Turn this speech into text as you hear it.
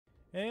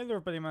Hey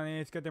everybody, my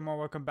name is Kademo.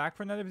 Welcome back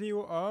for another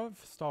video of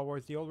Star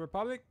Wars The Old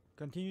Republic.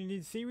 Continuing the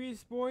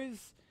series,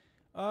 boys.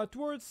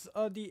 Towards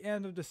the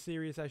end of the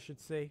series, I should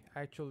say,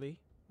 actually.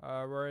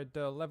 We're at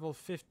the level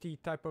 50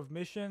 type of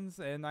missions,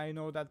 and I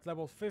know that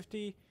level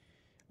 50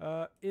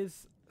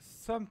 is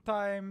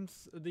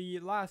sometimes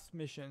the last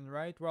mission,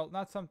 right? Well,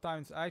 not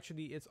sometimes,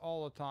 actually it's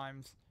all the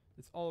times.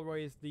 It's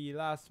always the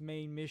last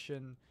main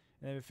mission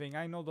and everything.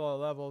 I know the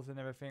levels and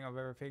everything of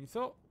everything,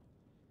 so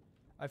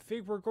I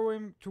think we're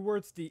going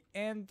towards the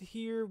end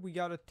here. We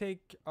gotta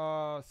take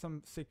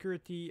some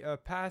security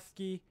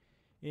passkey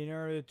in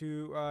order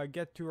to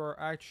get to our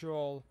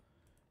actual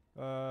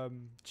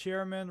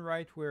chairman,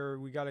 right, where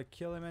we gotta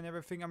kill him and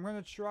everything. I'm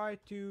gonna try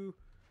to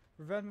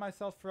prevent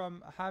myself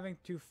from having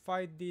to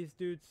fight these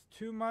dudes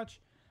too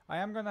much. I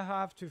am gonna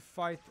have to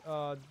fight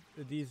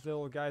these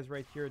little guys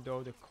right here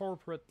though, the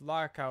corporate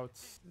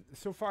lockouts.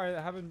 So far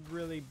I haven't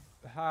really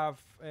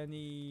have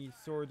any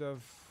sort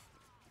of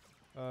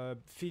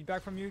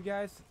feedback from you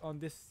guys on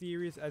this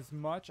series as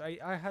much.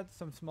 I had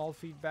some small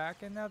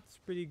feedback and that's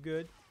pretty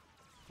good.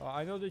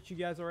 I know that you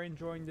guys are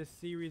enjoying this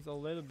series a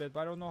little bit,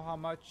 but I don't know how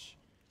much.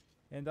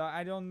 And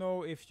I don't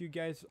know if you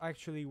guys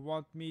actually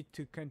want me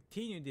to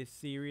continue this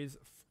series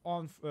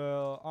on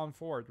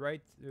forward,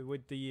 right?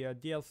 With the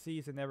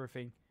DLCs and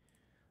everything.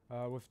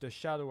 With the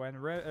Shadow and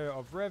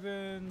of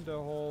Revan, the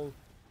whole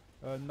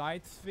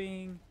Knights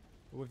thing,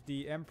 with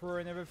the Emperor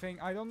and everything.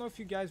 I don't know if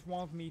you guys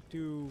want me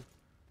to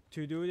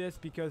do this,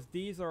 because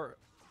these are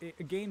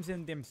games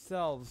in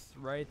themselves,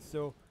 right?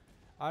 So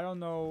I don't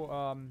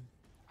know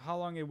how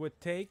long it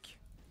would take.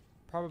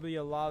 Probably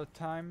a lot of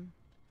time.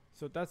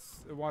 So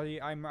that's why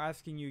I'm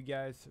asking you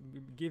guys.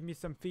 Give me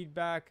some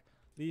feedback,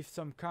 leave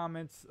some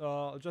comments,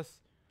 just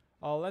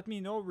let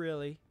me know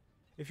really.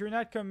 If you're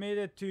not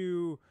committed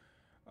to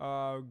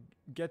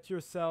get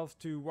yourself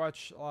to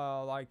watch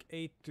like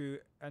 8 to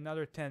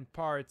another 10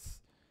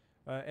 parts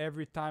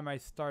every time I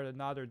start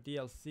another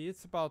DLC.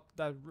 It's about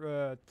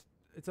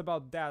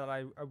that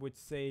I would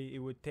say it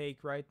would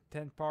take, right?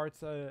 10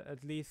 parts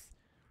at least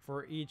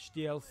for each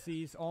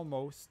DLCs,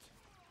 almost,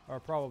 or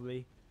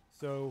probably.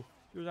 So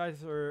if you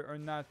guys are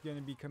not going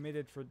to be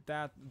committed for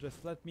that,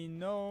 just let me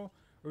know.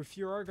 Or if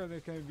you are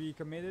going to be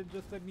committed,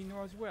 just let me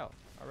know as well.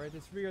 Alright,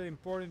 it's really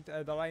important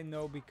that I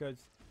know, because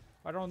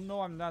if I don't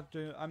know, I'm not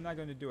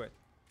going to do it.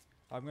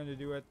 I'm going to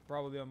do it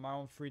probably on my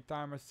own free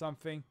time or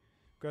something,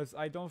 because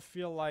I don't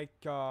feel like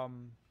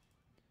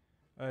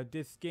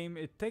this game,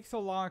 it takes a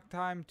long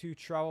time to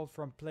travel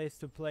from place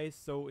to place,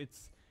 so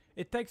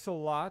it takes a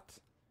lot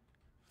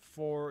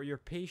for your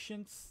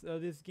patience,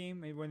 this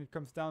game, when it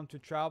comes down to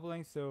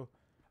traveling. So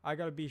I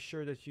gotta be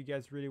sure that you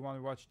guys really want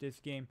to watch this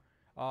game.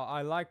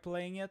 I like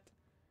playing it,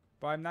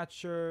 but I'm not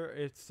sure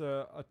it's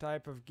a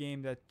type of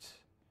game that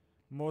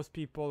most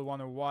people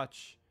want to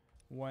watch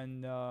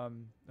when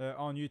on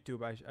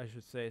YouTube, I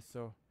should say.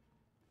 So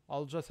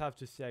I'll just have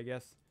to see, I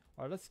guess.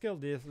 Alright, let's kill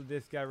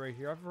this guy right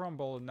here. I've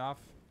rumbled enough.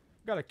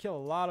 Gotta kill a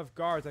lot of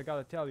guards, I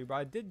gotta tell you. But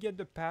I did get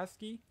the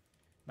passkey.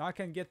 Now I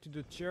can get to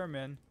the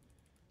chairman.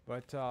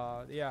 But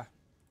yeah,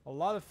 a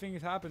lot of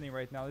things happening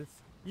right now.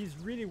 He's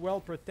really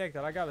well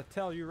protected. I gotta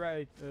tell you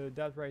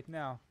that right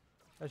now.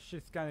 That's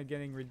just kind of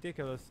getting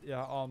ridiculous.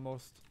 Yeah,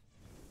 almost.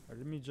 Right,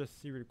 let me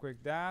just see real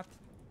quick that.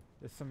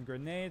 There's some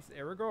grenades.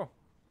 There we go.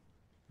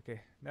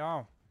 Okay,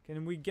 now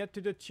can we get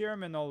to the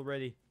chairman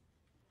already?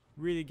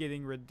 Really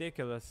getting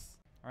ridiculous.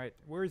 Alright,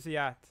 where is he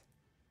at?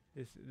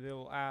 This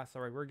little ass.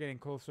 Alright, we're getting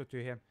closer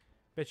to him.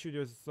 Bet you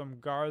there's some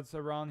guards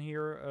around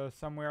here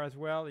somewhere as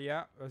well.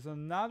 Yeah, there's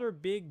another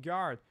big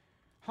guard.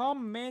 How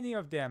many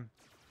of them?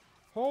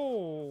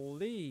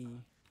 Holy.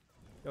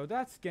 Yo,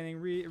 that's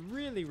getting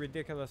really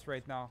ridiculous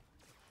right now.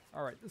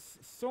 Alright,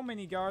 so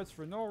many guards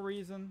for no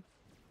reason.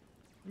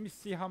 Let me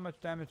see how much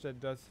damage that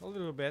does. A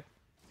little bit.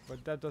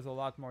 But that does a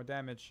lot more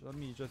damage. Let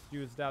me just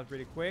use that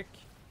really quick.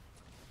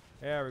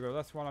 There we go.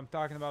 That's what I'm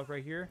talking about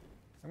right here.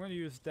 I'm going to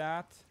use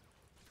that.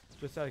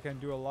 Just so I can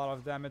do a lot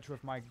of damage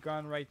with my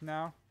gun right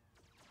now.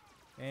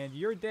 And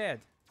you're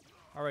dead.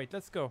 Alright,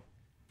 let's go.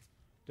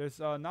 There's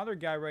another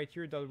guy right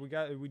here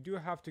that we do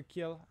have to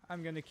kill.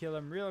 I'm gonna kill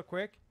him real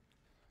quick.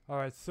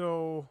 Alright,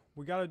 so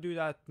we gotta do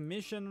that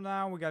mission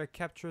now. We gotta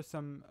capture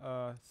some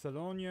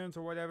Salonians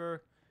or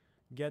whatever.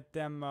 Get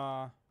them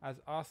as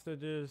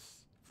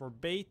hostages for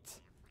bait.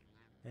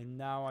 And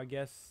now I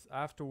guess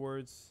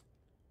afterwards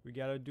we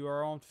gotta do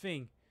our own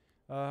thing.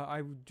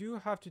 I do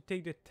have to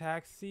take the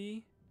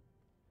taxi,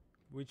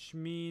 which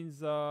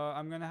means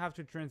I'm gonna have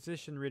to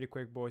transition really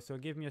quick, boys, so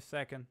give me a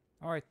second.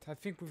 Alright, I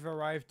think we've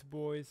arrived,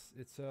 boys.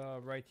 It's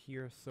right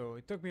here. So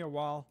it took me a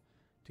while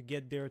to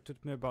get there. It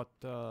took me about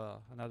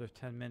another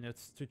 10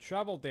 minutes to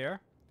travel there.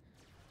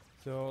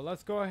 So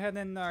let's go ahead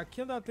and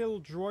kill that little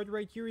droid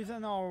right here. He's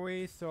in our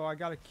way, so I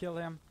gotta kill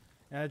him.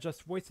 And I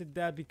just wasted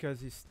that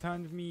because he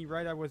stunned me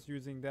right I was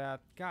using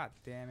that. God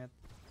damn it.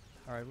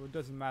 Alright, well, it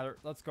doesn't matter.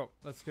 Let's go.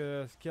 Let's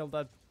kill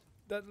that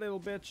little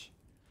bitch.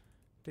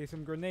 Take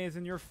some grenades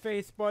in your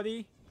face,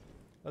 buddy.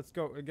 Let's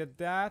go. Get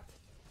that.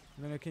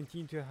 I'm gonna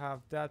continue to have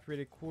that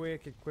really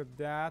quick. Equip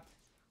that.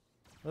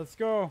 Let's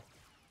go.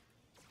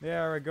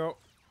 There we go.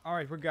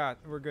 Alright, we're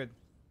good.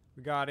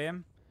 We got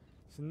him.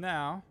 So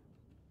now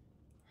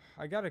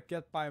I gotta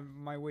get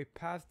my way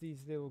past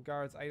these little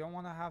guards. I don't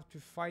wanna have to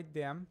fight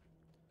them.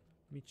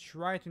 Let me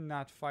try to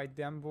not fight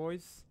them,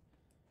 boys.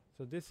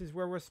 So this is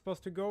where we're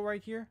supposed to go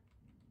right here.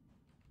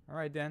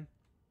 Alright then.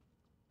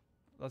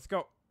 Let's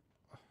go.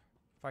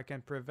 If I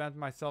can prevent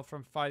myself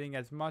from fighting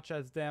as much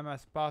as them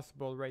as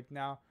possible right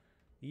now.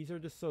 These are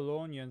the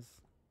Solonians.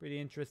 Pretty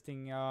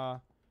interesting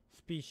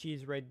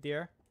species right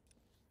there.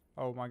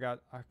 Oh my god,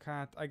 I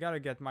can't. I gotta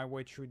get my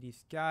way through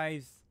these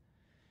guys.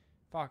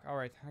 Fuck,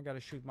 alright. I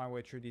gotta shoot my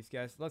way through these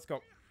guys. Let's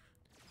go.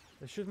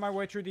 Let's shoot my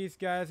way through these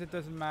guys. It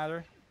doesn't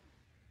matter.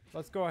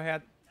 Let's go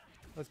ahead.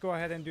 Let's go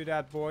ahead and do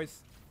that,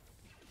 boys.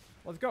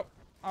 Let's go.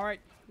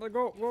 Alright, let's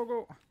go.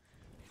 Go.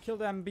 Kill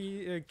them.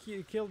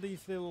 Kill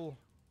these little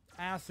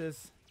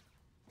asses.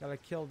 Gotta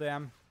kill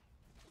them.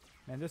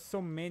 And there's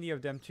so many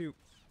of them too.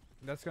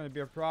 That's gonna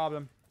be a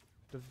problem.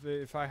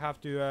 If I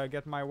have to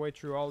get my way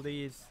through all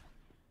these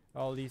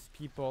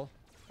people.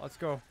 Let's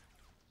go.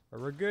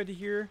 We're good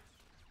here.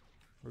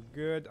 We're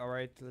good.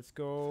 Alright, let's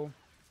go.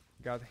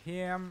 Got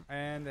him,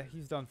 and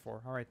he's done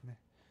for. Alright.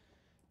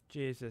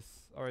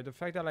 Jesus. Alright, the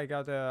fact that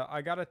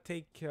I gotta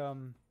take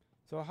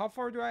so how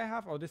far do I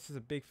have? Oh, this is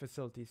a big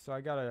facility, so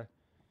I gotta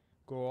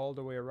go all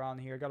the way around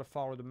here. I gotta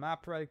follow the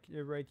map right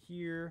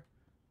here.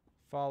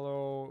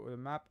 Follow the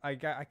map. I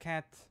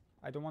can't.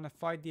 I don't want to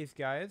fight these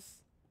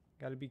guys.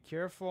 Gotta be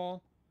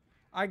careful.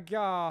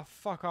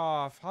 Fuck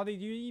off. How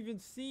did you even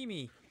see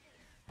me?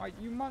 Alright,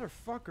 you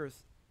motherfuckers.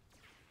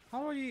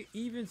 How do you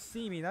even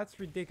see me? That's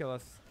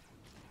ridiculous.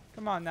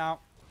 Come on now.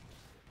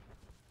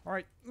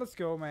 Alright, let's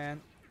go,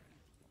 man.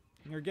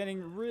 You're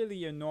getting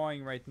really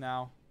annoying right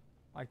now.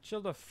 Like,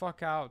 chill the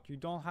fuck out. You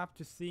don't have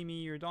to see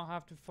me. You don't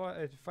have to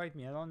fight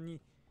me.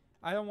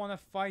 I don't want to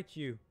fight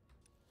you.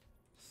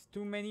 It's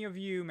too many of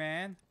you,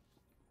 man.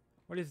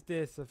 What is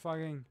this? A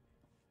fucking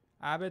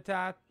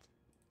habitat?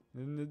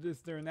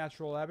 Is their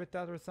natural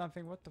habitat or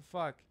something? What the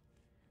fuck?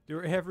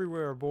 They're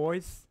everywhere,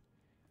 boys.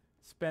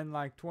 Spend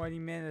like 20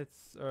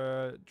 minutes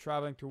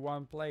traveling to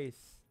one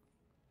place.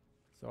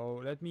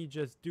 So let me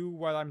just do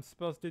what I'm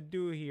supposed to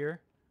do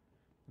here.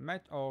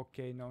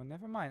 Okay, no,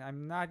 never mind.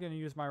 I'm not gonna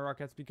use my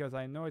rockets because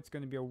I know it's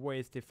gonna be a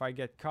waste if I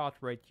get caught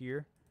right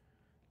here.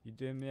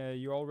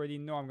 You already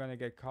know I'm gonna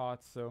get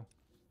caught, so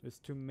there's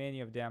too many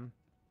of them.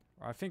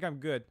 I think I'm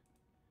good.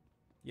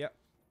 Yep.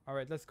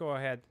 Alright, let's go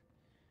ahead.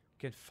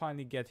 We can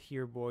finally get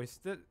here,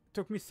 boys. That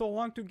took me so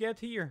long to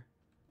get here.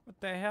 What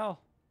the hell?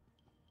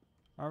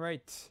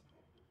 Alright.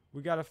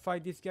 We gotta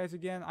fight these guys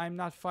again. I'm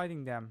not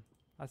fighting them.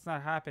 That's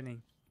not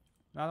happening.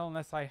 Not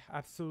unless I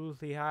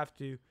absolutely have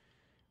to.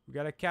 We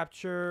gotta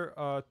capture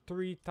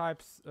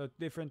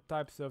different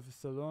types of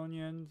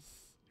Solonians.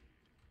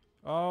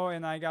 Oh,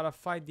 and I gotta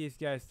fight these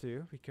guys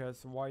too,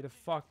 because why the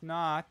fuck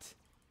not?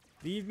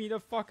 Leave me the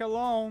fuck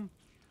alone,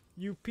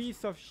 you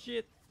piece of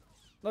shit.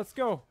 Let's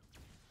go.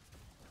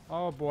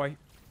 Oh boy.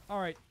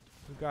 Alright,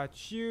 we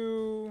got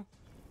you.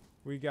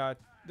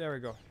 There we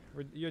go.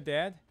 You're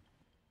dead.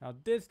 Now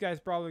this guy's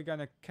probably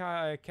gonna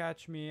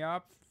catch me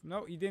up.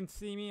 No, he didn't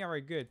see me.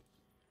 Alright, good.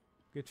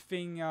 Good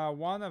thing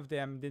one of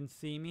them didn't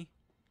see me.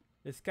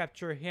 Let's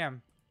capture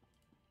him.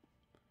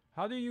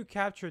 How do you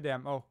capture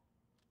them? Oh,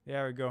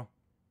 there we go.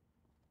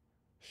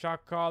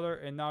 Shock collar,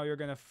 and now you're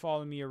gonna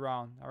follow me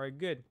around. Alright,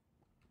 good.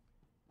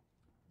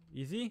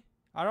 Easy?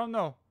 I don't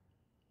know.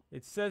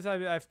 It says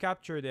I've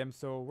captured him,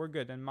 so we're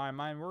good. In my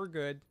mind, we're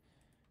good.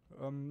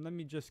 Let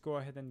me just go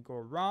ahead and go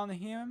around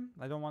him.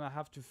 I don't want to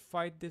have to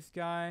fight this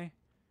guy.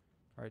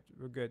 Alright,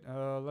 we're good.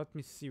 Let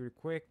me see real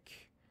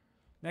quick.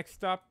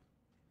 Next up,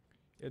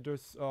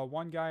 there's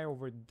one guy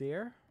over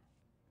there.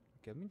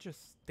 Okay, let me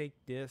just take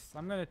this.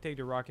 I'm gonna take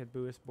the rocket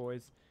boost,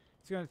 boys.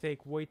 It's gonna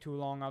take way too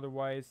long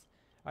otherwise.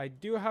 I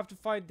do have to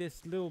fight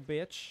this little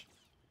bitch.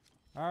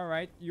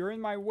 Alright, you're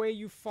in my way,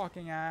 you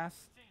fucking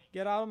ass.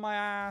 Get out of my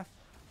ass.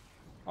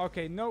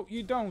 Okay, no,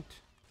 you don't.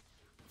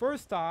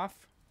 First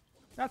off,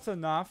 that's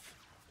enough.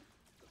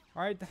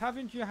 Alright,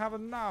 haven't you have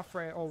enough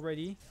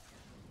already?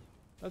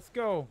 Let's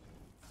go.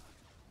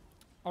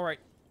 Alright.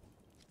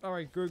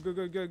 Alright, good.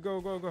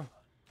 Go.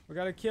 We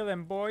gotta kill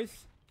him,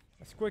 boys.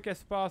 As quick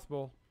as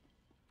possible.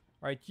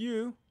 Alright,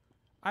 you.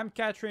 I'm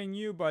capturing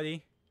you,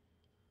 buddy.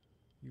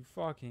 You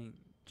fucking...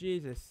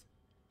 Jesus.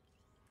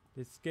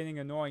 It's getting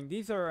annoying.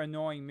 These are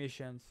annoying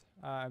missions.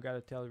 I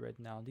gotta tell you right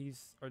now.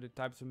 These are the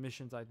types of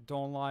missions I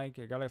don't like.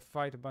 I gotta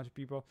fight a bunch of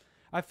people.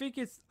 I think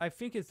it's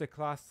the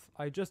class.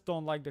 I just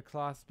don't like the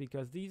class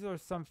because these are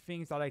some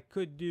things that I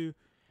could do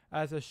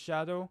as a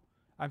shadow.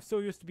 I'm so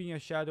used to being a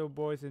shadow,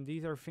 boys, and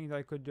these are things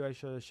I could do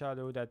as a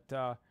shadow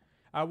that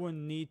I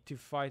wouldn't need to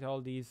fight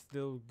all these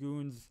little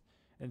goons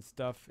and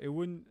stuff. It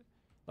wouldn't,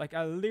 like,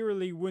 I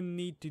literally wouldn't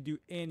need to do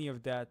any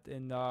of that,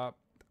 and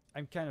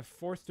I'm kind of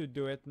forced to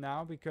do it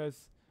now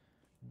because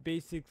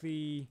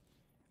basically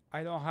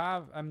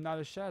I'm not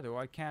a shadow.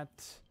 I can't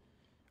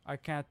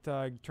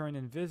turn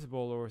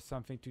invisible or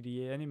something to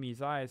the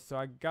enemy's eyes, so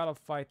I gotta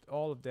fight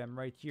all of them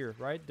right here,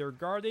 right? They're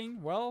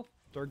guarding, well,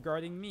 they're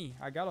guarding me.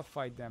 I gotta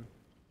fight them.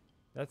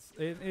 That's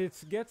it.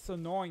 It gets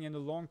annoying in the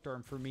long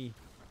term for me.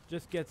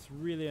 Just gets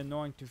really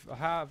annoying to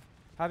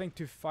having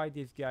to fight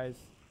these guys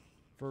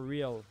for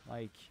real.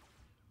 Like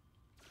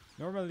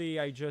normally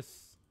I just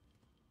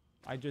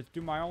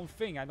do my own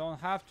thing. I don't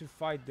have to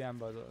fight them,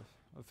 but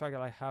the fact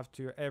that I have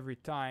to every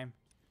time,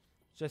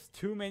 just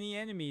too many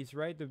enemies,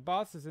 right? The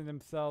bosses in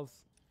themselves,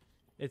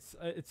 it's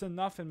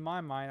enough in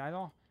my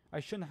mind. I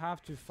shouldn't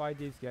have to fight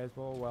these guys.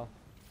 But oh well.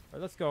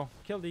 Alright, let's go.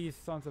 Kill these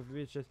sons of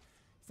bitches.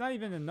 It's not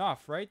even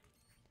enough, right?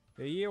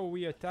 The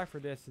AoE attack for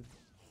this, it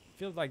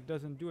feels like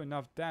doesn't do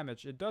enough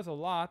damage. It does a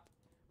lot,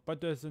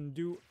 but doesn't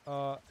do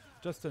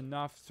just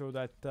enough so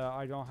that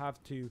I don't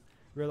have to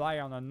rely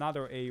on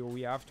another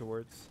AoE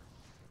afterwards.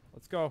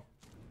 Let's go.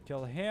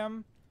 Kill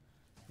him.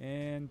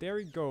 And there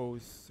he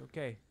goes.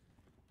 Okay.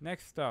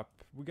 Next up,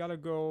 we gotta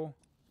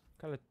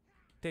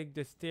take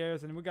the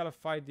stairs and we gotta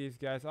fight these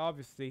guys,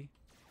 obviously.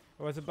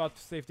 I was about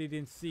to say if they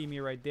didn't see me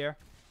right there.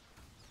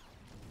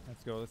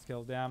 Let's go. Let's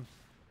kill them.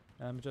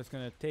 I'm just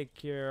gonna take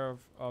care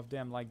of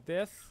them like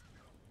this.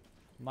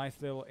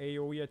 Nice little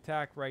AoE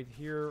attack right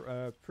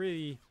here.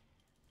 Pretty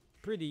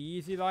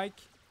easy like.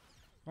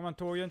 Come on,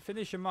 Torian,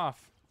 finish him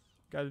off.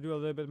 Gotta do a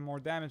little bit more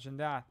damage than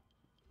that.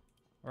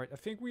 Alright, I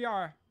think we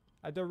are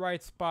at the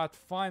right spot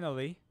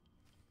finally.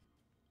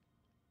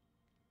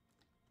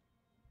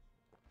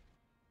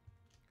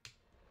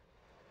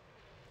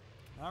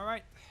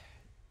 Alright.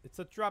 It's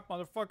a trap,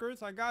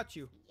 motherfuckers. I got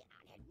you.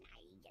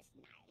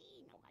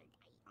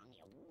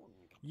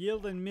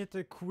 Yield and admit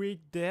a quick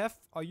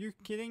death? Are you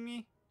kidding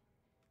me?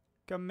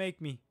 Come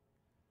make me.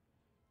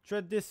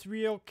 Tread this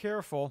real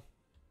careful.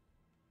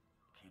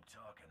 Keep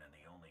talking and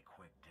the only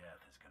quick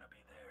death is gonna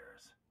be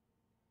theirs.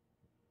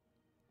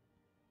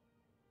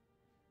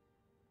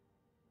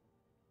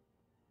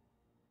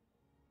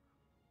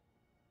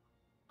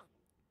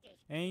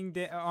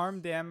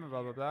 Arm them,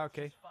 blah blah blah,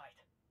 okay.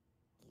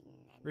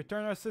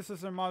 Return our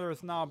sisters and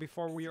mothers now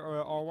before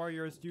our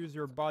warriors use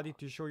your body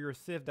to show your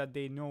Sith that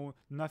they know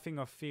nothing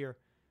of fear.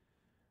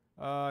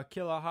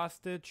 Kill a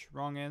hostage,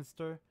 wrong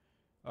answer.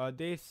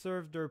 They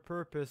serve their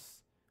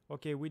purpose.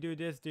 Okay, we do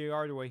this the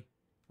hard way.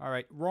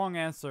 Alright, wrong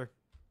answer.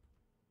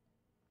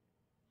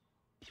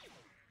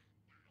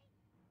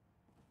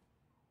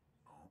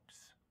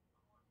 Oops.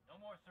 No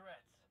more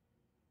threats.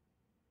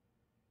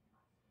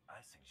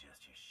 I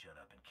suggest you shut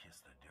up and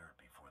kiss the dirt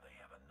before they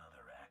have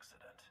another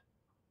accident.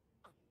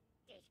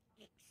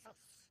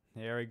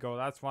 There we go,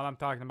 that's what I'm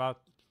talking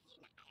about.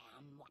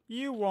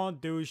 You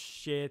won't do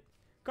shit.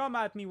 Come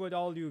at me with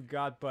all you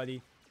got,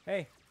 buddy.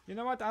 Hey, you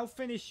know what? I'll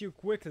finish you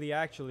quickly,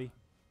 actually.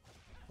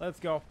 Let's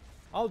go.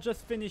 I'll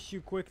just finish you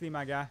quickly,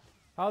 my guy.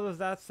 How does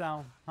that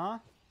sound, huh?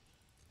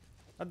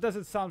 That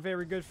doesn't sound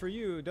very good for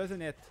you,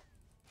 doesn't it?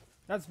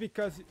 That's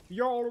because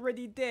you're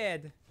already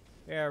dead.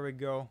 There we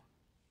go.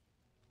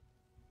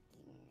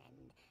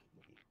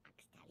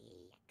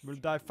 We'll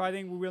die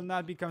fighting. We will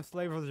not become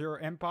slaves of your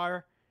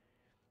empire.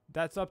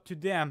 That's up to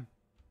them.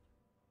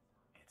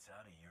 It's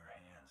out of your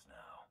hands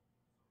now.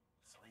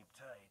 Sleep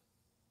tight.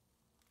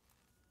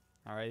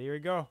 Alright, here we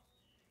go.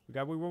 We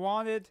got what we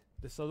wanted.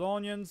 The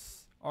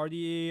Solonians are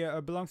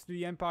belongs to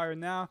the Empire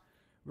now.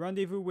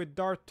 Rendezvous with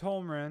Darth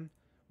Tolman,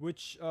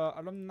 which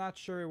I'm not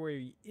sure where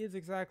he is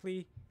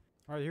exactly.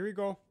 Alright, here we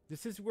go.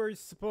 This is where he's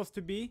supposed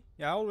to be.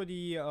 Yeah,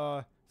 already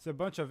it's a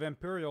bunch of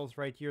Imperials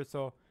right here,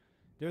 so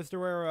there's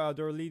where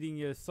they're leading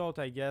the assault,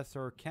 I guess,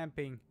 or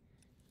camping.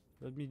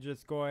 Let me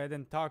just go ahead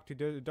and talk to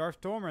the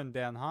Darth Tolman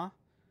then, huh?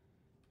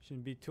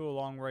 Shouldn't be too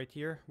long right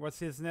here. What's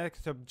his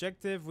next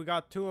objective? We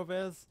got 2 of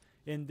his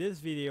in this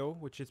video,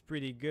 which is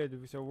pretty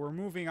good. So we're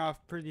moving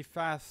off pretty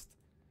fast.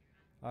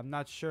 I'm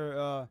not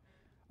sure.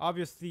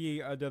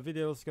 Obviously, the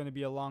video is going to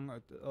be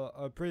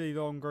pretty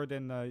longer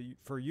than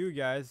for you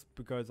guys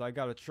because I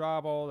gotta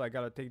travel. I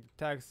gotta take the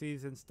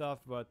taxis and stuff.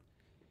 But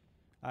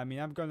I mean,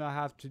 I'm gonna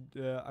have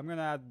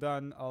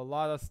done a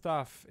lot of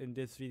stuff in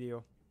this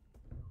video.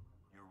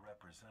 Your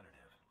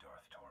representative,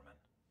 Darth Tolman.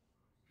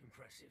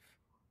 Impressive.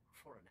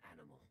 For an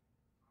animal.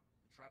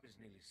 The trap is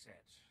nearly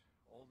set.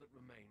 All that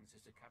remains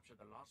is to capture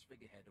the last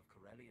figurehead of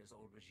Corellia's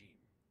old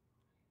regime.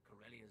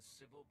 Corellia's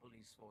Civil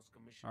Police Force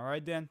Commissioner.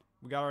 Alright then,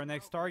 we got our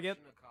next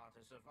target. Commissioner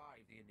Carter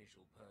survived the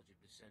initial purge of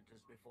dissenters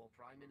before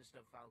Prime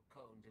Minister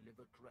Falcone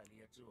delivered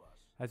Corellia to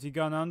us. Has he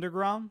gone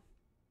underground?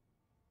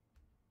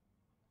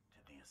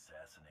 Did the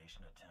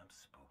assassination attempt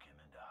spook him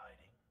into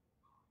hiding?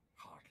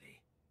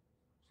 Hardly.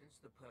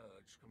 Since the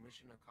purge,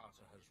 Commissioner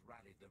Carter has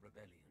rallied the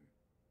rebellion.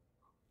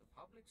 The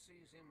public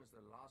sees him as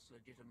the last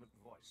legitimate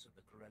voice of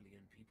the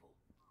Corellian people.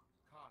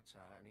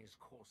 Carter and his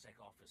Corsair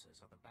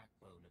officers are the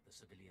backbone of the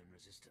civilian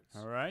resistance.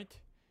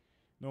 Alright.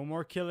 No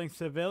more killing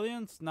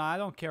civilians? Nah, I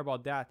don't care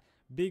about that.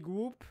 Big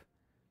whoop.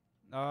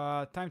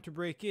 Time to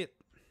break it.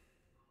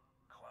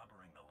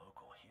 Clobbering the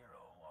local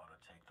hero ought to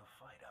take the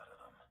fight out of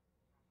them.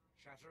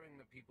 Shattering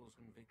the people's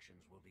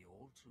convictions will be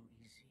all too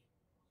easy.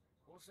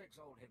 Corsair's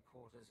old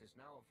headquarters is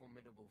now a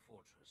formidable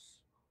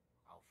fortress.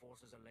 Our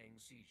forces are laying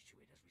siege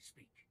to it as we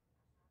speak.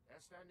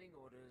 Their standing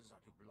orders are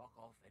to block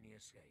off any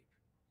escape.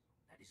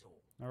 That is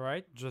all.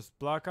 Alright, just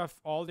block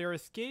off all their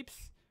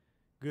escapes.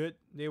 Good.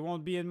 They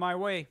won't be in my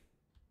way.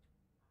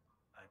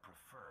 I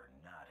prefer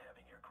not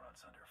having your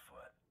grunts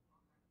underfoot.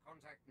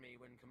 Contact me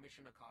when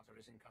Commissioner Carter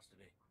is in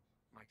custody.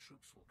 My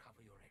troops will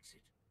cover your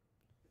exit.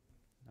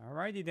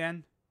 Alrighty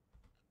then.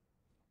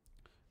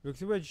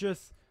 Looks like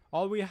just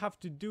all we have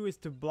to do is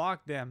to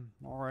block them.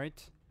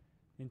 Alright.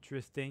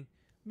 Interesting.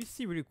 Let me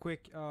see really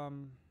quick.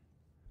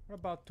 What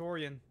about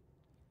Torian?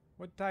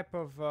 What type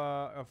of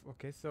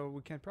okay, so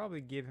we can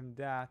probably give him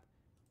that.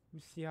 Let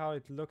me see how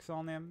it looks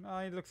on him.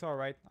 It looks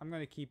alright. I'm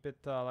gonna keep it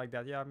like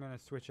that. Yeah, I'm gonna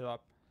switch it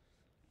up.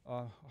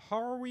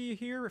 How are we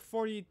here?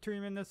 43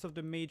 minutes of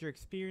the major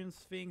experience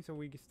thing, so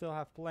we still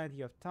have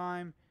plenty of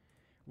time.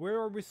 Where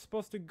are we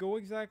supposed to go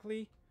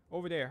exactly?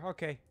 Over there.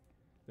 Okay.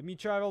 Let me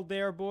travel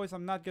there, boys.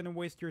 I'm not gonna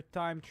waste your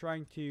time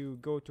trying to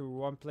go to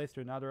one place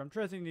to another. I'm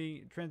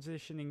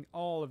transitioning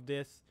all of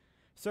this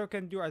so I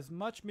can do as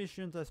much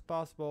missions as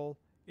possible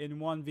in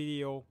one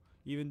video,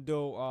 even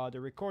though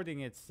the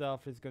recording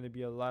itself is gonna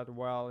be a lot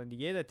while, and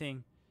the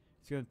editing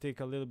is gonna take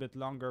a little bit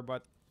longer,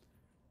 but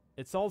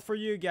it's all for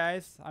you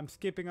guys. I'm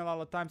skipping a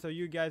lot of time so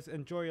you guys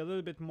enjoy a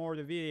little bit more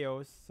of the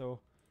videos, so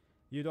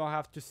you don't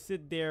have to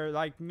sit there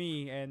like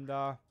me and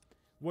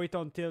wait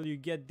until you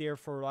get there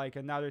for like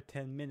another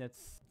 10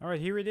 minutes. Alright,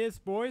 here it is,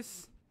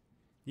 boys.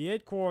 The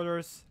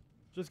headquarters.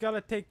 Just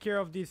gotta take care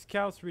of these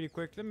scouts really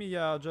quick. Let me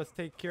just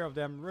take care of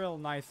them real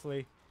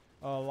nicely,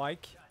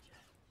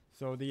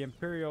 so the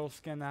Imperials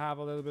can have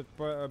a little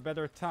bit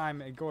better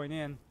time going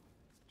in.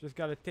 Just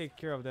gotta take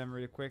care of them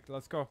really quick.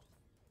 Let's go.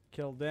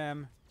 Kill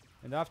them.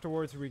 And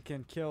afterwards we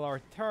can kill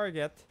our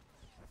target.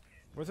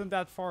 Wasn't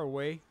that far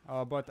away,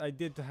 but I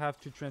did have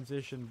to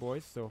transition,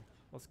 boys, so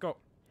let's go.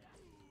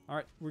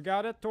 Alright, we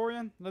got it,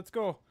 Torian. Let's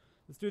go.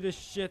 Let's do this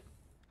shit.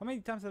 How many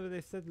times have they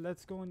said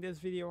let's go in this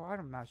video?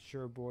 I'm not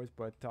sure, boys,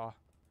 but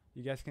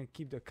you guys can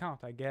keep the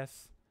count, I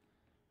guess.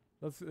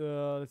 Let's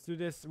do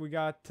this. We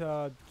got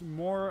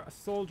more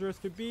soldiers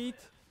to beat.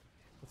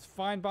 It's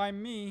fine by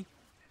me.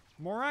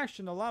 More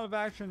action, a lot of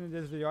action in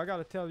this video, I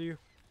gotta tell you.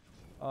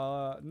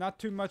 Not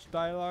too much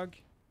dialogue,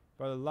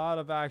 but a lot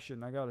of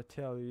action, I gotta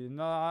tell you.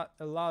 Not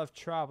a lot of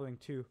traveling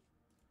too.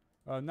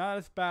 Not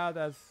as bad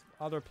as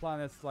other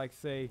planets, like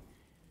say,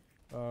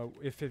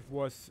 if it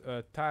was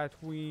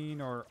Tatooine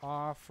or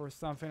Off or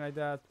something like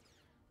that,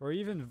 or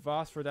even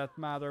Voss for that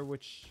matter,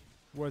 which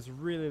was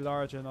really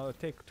large and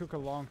took a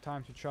long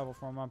time to travel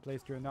from one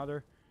place to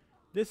another.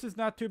 This is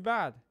not too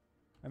bad.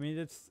 I mean,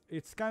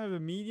 it's kind of a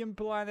medium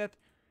planet.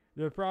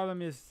 The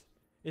problem is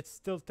it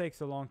still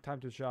takes a long time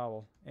to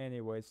travel.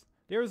 Anyways,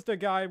 there's the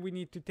guy we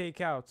need to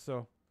take out,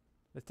 so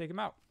let's take him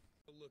out.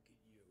 Look at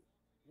you,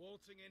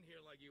 waltzing in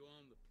here like you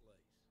own the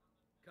place.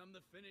 Come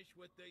to finish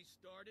what they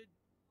started?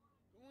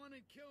 Go on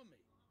and kill me.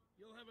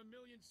 You'll have 1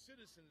 million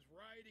citizens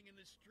rioting in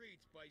the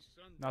streets by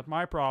sundown. Not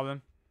my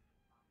problem.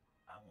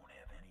 I won't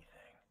have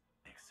anything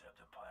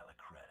except a pile of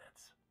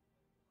credits.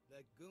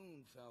 That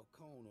goon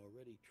Falcone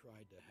already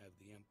tried to have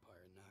the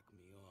Empire knock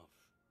me off.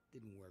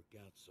 Didn't work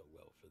out so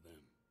well for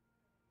them.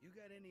 You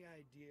got any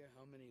idea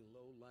how many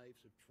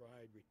lowlifes have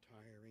tried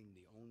retiring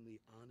the only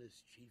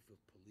honest chief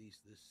of police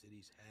this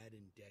city's had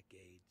in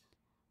decades?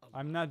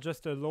 I'm not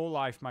just a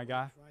lowlife, my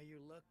guy. Try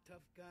your luck,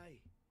 tough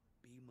guy?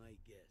 Be my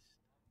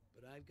guest.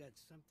 But I've got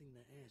something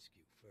to ask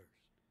you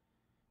first.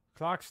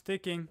 Clock's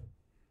ticking.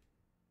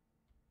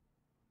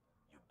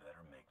 You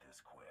better make this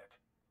quick.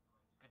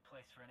 Good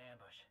place for an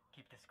ambush.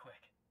 Keep this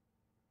quick.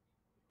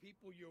 The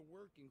people you're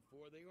working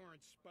for, they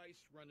aren't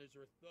spice runners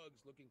or thugs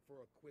looking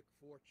for a quick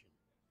fortune.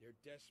 They're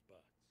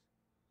despots.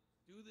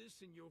 Do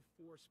this and you'll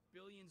force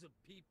billions of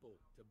people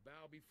to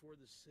bow before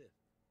the Sith.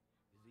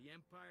 Is the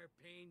Empire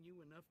paying you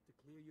enough to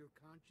clear your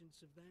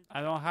conscience of that? I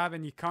don't have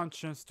any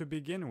conscience to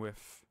begin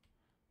with.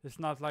 It's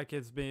not like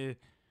it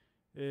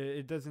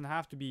doesn't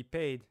have to be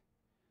paid.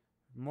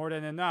 More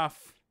than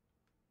enough.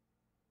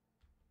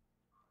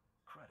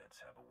 Credits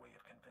have a way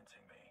of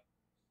convincing me.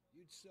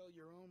 You'd sell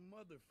your own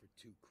mother for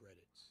 2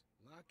 credits.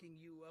 Locking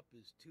you up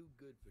is too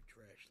good for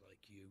trash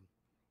like you.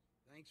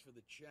 Thanks for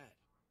the chat.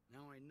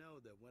 Now I know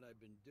that what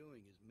I've been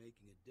doing is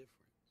making a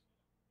difference.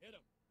 Hit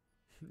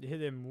him.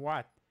 Hit him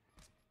what?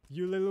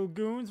 You little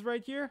goons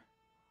right here?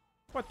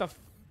 What the f...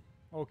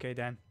 Okay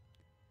then.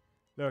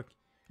 Look,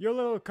 your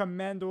little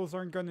commandos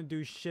aren't gonna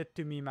do shit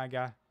to me, my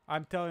guy.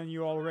 I'm telling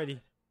you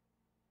already.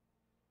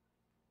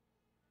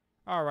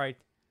 Alright,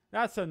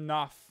 that's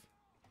enough.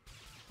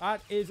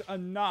 That is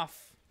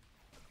enough.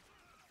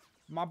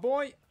 My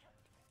boy,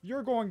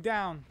 you're going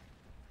down.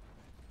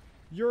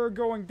 You're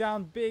going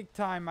down big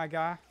time, my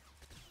guy.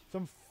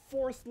 Some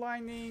force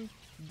lining.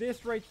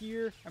 This right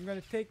here. I'm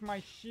gonna take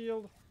my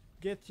shield.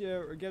 Get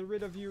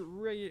rid of you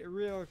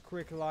real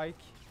quick, like.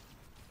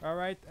 All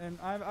right, and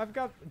I've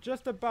got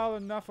just about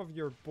enough of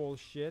your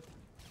bullshit.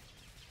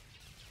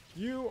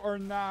 You are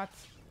not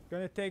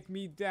gonna take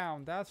me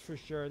down. That's for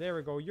sure. There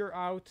we go. You're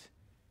out.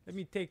 Let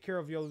me take care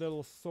of your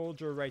little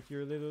soldier right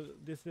here.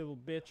 This little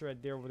bitch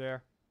right there over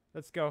there.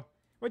 Let's go.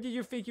 What did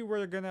you think you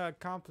were gonna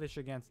accomplish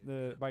against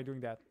by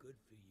doing that? Good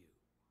for you.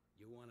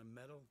 You want a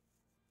medal?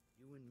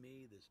 You and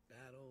me, this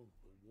battle,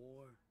 the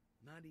war,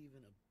 not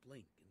even a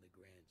blink in the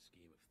grand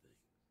scheme of things.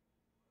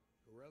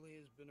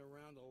 Corellia has been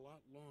around a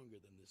lot longer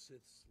than the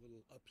Sith's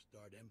little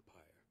upstart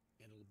empire,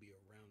 and it'll be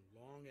around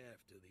long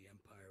after the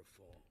empire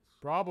falls.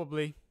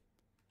 Probably.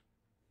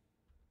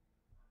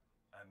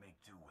 I make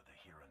do with the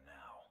here and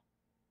now.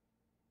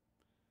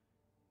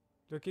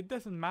 Look, it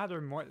doesn't matter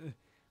more.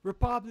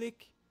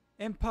 Republic,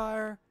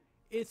 Empire,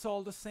 it's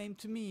all the same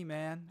to me,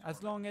 man.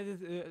 As long as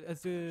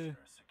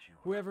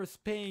whoever's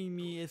paying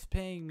me is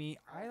paying me,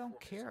 I don't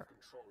care.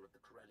 Control of the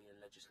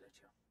Corellian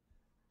legislature.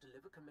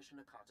 Deliver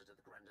Commissioner Carter to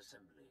the Grand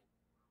Assembly.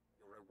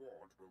 Your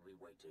reward will be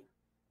waiting.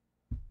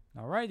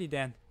 Alrighty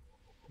then.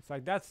 Looks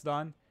like that's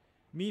done.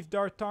 Meet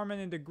Darth Tarman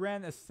in the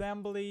Grand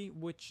Assembly,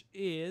 which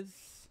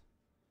is...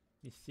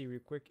 Let me see real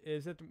quick.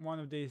 Is it one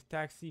of these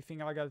taxi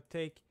thing I gotta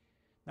take?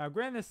 Now,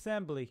 Grand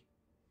Assembly.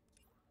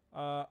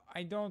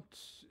 I don't...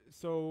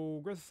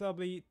 So, Grand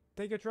Assembly,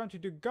 take a run to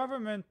the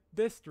Government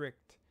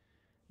District.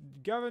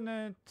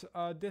 Government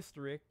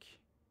District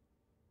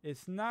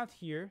is not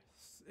here.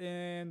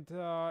 And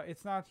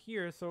it's not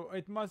here, so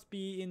it must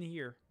be in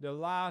here. The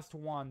last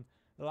one.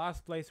 The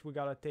last place we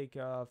gotta take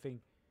a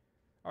thing.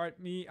 Alright,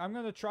 I'm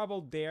gonna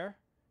travel there.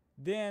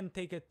 Then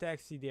take a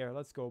taxi there.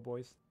 Let's go,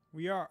 boys.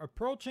 We are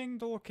approaching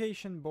the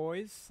location,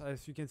 boys.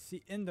 As you can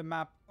see in the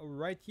map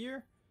right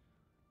here.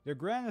 The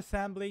Grand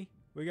Assembly.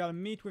 We gotta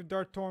meet with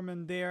Darth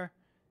Tarman there.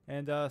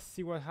 And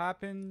see what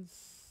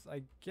happens.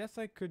 I guess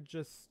I could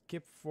just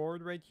skip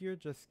forward right here.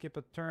 Just skip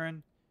a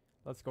turn.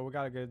 Let's go. We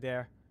gotta go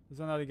there. There's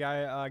another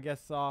guy, I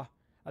guess,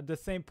 at the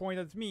same point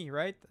as me,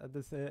 right? At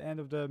this end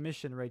of the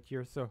mission right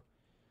here. So,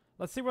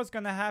 let's see what's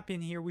gonna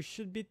happen here. We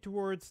should be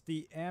towards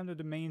the end of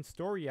the main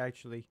story,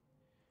 actually.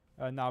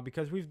 Now,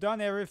 because we've done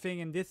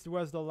everything, and this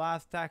was the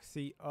last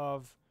taxi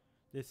of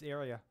this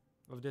area,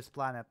 of this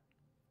planet.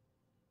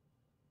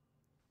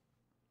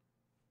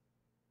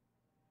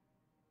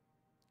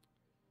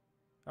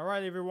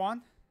 Alright,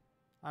 everyone.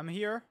 I'm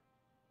here.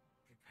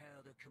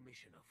 Prepare the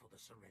Commissioner for the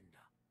surrender.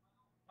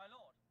 My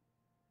lord.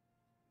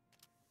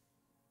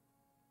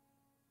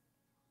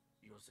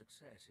 Your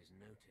success is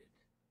noted.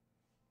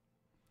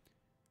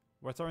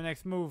 What's our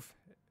next move?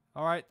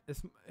 Alright,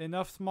 it's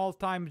enough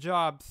small-time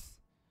jobs.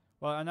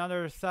 Well,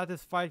 another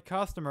satisfied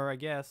customer, I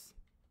guess.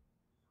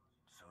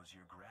 So's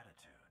your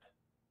gratitude.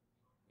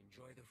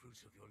 Enjoy the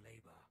fruits of your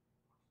labor.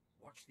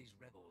 Watch these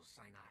rebels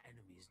sign our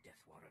enemy's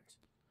death warrant.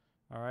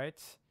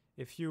 Alright,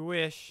 if you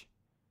wish.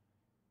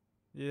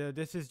 Yeah,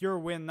 this is your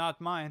win,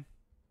 not mine.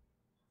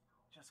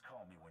 Just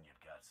call me when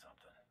you've got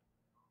something.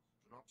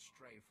 Do not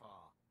stray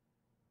far.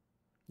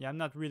 Yeah, I'm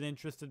not really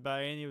interested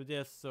by any of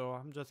this, so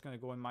I'm just gonna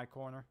go in my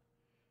corner.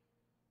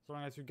 As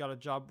long as you got a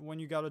job, when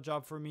you got a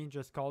job for me,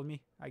 just call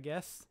me, I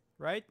guess.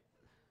 Right?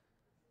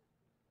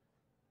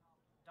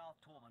 Darth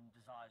Tarman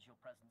desires your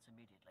presence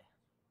immediately.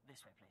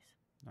 This way, please.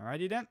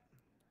 Alrighty then.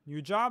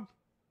 New job.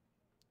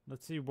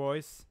 Let's see,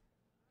 boys.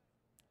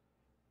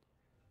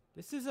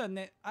 This is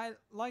I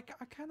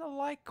kind of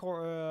like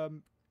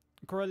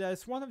Corellia.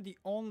 It's one of the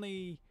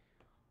only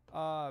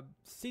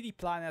city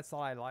planets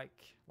I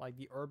like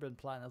the urban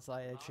planets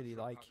I actually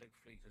like. The Republic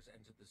fleet has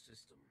entered the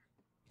system.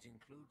 It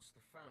includes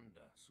the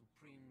founder,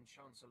 Supreme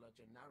Chancellor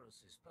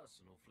Generos's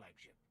personal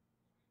flagship.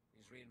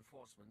 These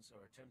reinforcements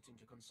are attempting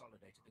to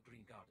consolidate at the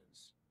Green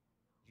Gardens.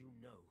 You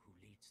know who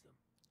leads them.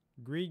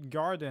 Green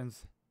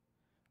Gardens.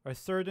 A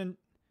certain...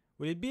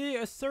 Would it be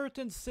a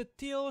certain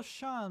Satil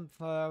Shan,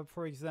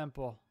 for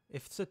example?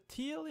 If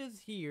Satil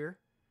is here...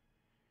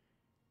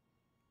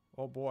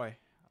 Oh boy.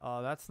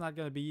 That's not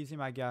gonna be easy,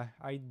 my guy.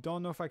 I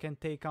don't know if I can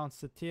take on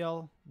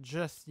Satil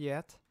just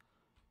yet.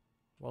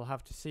 We'll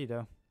have to see,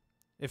 though.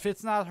 If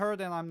it's not her,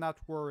 then I'm not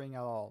worrying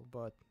at all,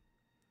 but...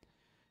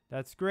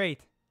 That's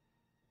great.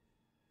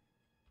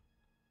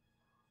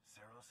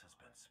 Saros has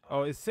been spotted.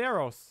 Oh, it's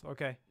Saros.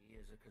 Okay. He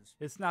is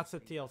a It's not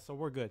conspicuous Satil, leader. so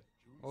we're good.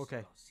 Jun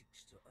Okay. Saros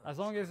seeks to As urge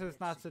long as it's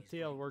Scarlet not City's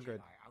Satil, great we're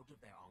good. Jedi out of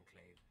their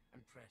enclave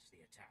and press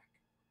the attack.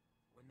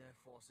 When their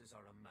forces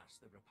are amassed,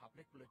 the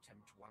Republic will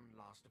attempt one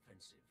last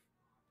offensive.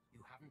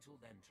 You have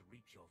until then to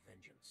reap your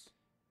vengeance.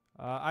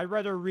 I'd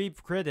rather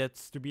reap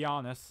credits, to be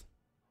honest.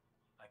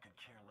 I could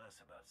care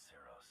less about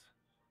Saros.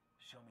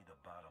 Show me the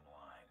bottom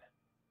line.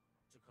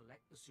 To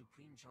collect the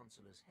Supreme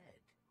Chancellor's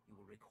head, you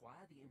will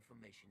require the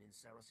information in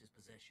Saros's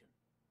possession.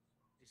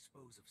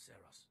 Dispose of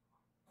Saros,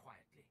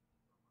 quietly.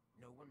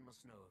 No one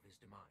must know of his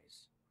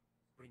demise.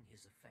 Bring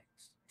his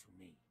effects to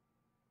me.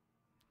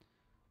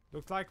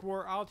 Looks like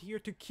we're out here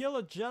to kill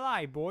a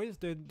Jedi, boys.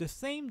 The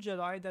same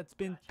Jedi that's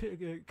been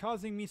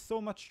causing me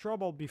so much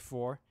trouble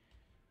before.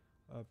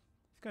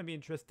 It's gonna be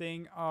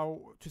interesting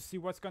to see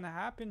what's gonna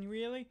happen,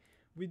 really.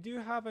 We do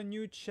have a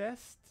new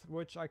chest,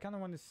 which I kind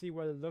of want to see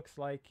what it looks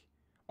like.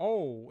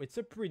 Oh, it's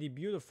a pretty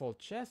beautiful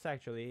chest,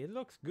 actually. It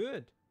looks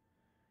good.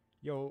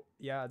 Yo,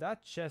 yeah,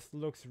 that chest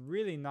looks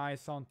really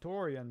nice on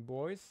Torian,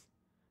 boys.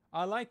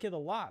 I like it a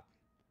lot.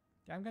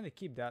 Yeah, I'm gonna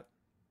keep that.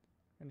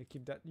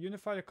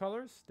 Unify the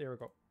colors. There we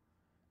go.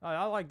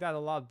 I like that a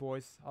lot,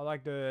 boys. I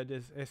like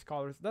this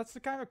colors. That's the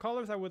kind of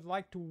colors I would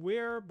like to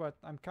wear, but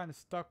I'm kind of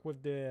stuck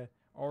with the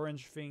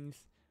orange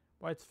things.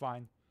 But it's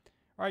fine.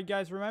 Alright,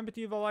 guys, remember to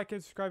leave a like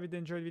and subscribe if you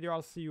enjoyed the video.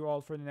 I'll see you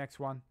all for the next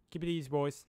one. Keep it easy, boys.